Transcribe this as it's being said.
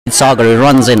Sagar. He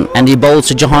runs in and he bowls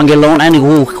to Jehangir alone, and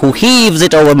who heaves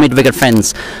it over mid-wicket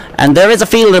fence. And there is a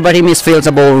fielder, but he misfields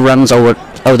the ball, runs over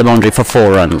the boundary for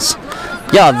 4 runs.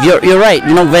 Yeah, you're right.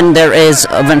 You know,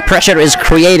 when pressure is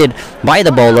created by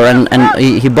the bowler and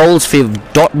he bowls few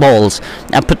dot balls,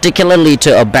 particularly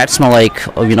to a batsman like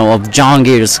of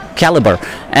Jehangir's caliber,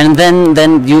 and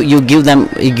then you give them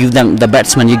the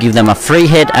batsman, you give them a free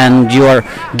hit, and you are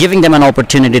giving them an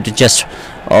opportunity to just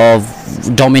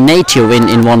dominate you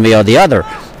in one way or the other.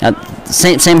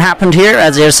 Same happened here,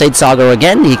 as here's Syed Sagar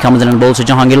again. He comes in and bowls to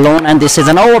Jehangir alone, and this is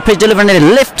an over-pitch delivery, and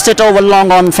he lifts it over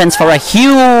long on fence for a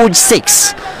huge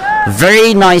 6.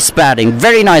 Very nice batting,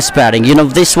 very nice batting. You know,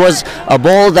 this was a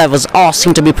ball that was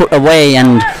asking to be put away,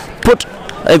 and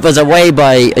it was away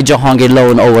by Jehangir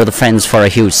alone over the fence for a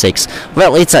huge 6.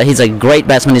 Well, he's a great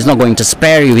batsman. He's not going to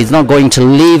spare you. He's not going to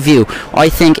leave you. I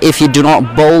think if you do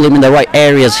not bowl him in the right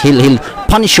areas, he'll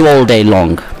punish you all day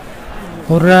long.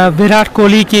 और विराट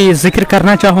कोहली की जिक्र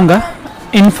करना चाहूँगा.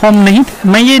 Inform नहीं,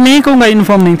 मैं ये नहीं कहूँगा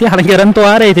इनफॉर्म नहीं थे, हालांकि रन तो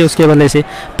आ रहे थे उसके बल्ले से,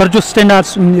 पर जो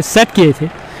स्टैंडर्ड्स सेट किए थे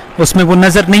उसमें वो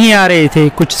नजर नहीं आ रहे थे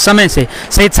कुछ समय से.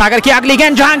 सईद सागर की अगली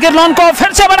गेंद जहांगीर लोन को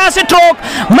फिर से बड़ा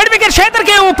स्ट्रोक मिड विकेट क्षेत्र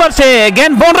के ऊपर से,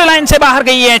 गेंद बाउंड्री लाइन से बाहर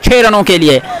गई है 6 रनों के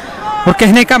लिए. और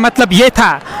कहने का मतलब ये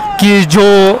था कि जो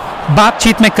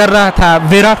बातचीत में कर रहा था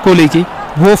विराट कोहली की,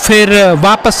 वो फिर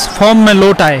वापस फॉर्म में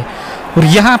लौट आए. और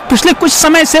यहाँ पिछले कुछ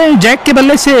समय से जैक के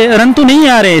बल्ले से रन तो नहीं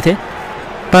आ रहे थे,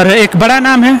 पर एक बड़ा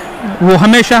नाम है. वो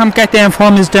हमेशा हम कहते हैं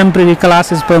form is temporary,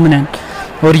 class is permanent.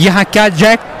 और यहाँ क्या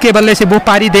जैक के बल्ले से वो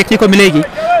पारी देखने को मिलेगी.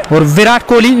 और विराट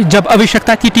कोहली जब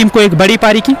आवश्यकता थी टीम को एक बड़ी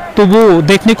पारी की, तो वो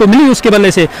देखने को मिली उसके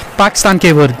बल्ले से पाकिस्तान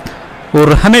के विरुद्ध.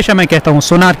 और हमेशा मैं कहता हूँ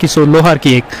सोनार की सो लोहार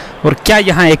की एक. और क्या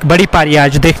यहाँ एक बड़ी पारी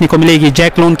आज देखने को मिलेगी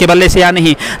जैक लोन के बल्ले से या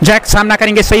नहीं. जैक सामना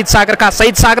करेंगे सईद सागर का.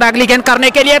 सईद सागर अगली गेंद करने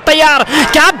के लिए तैयार.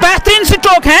 क्या बेहतरीन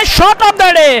स्ट्रोक है, शॉट ऑफ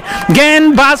द डे.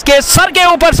 गेंदबाज के सर के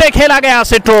ऊपर से खेला गया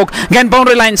स्ट्रोक, गेंद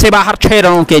बाउंड्री लाइन से बाहर 6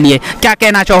 रनों के लिए. क्या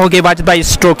कहना चाहोगे वाजिद भाई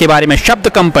इस स्ट्रोक के बारे में, शब्द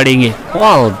कम पड़ेंगे.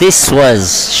 Wow, this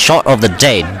was shot of the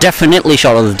day, definitely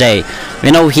shot of the day.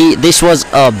 You know, this was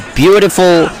a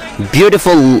beautiful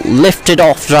lifted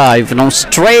off drive,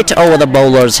 straight over the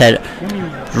bowler's head,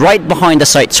 right behind the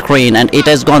sight screen, and it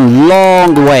has gone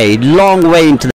long way into the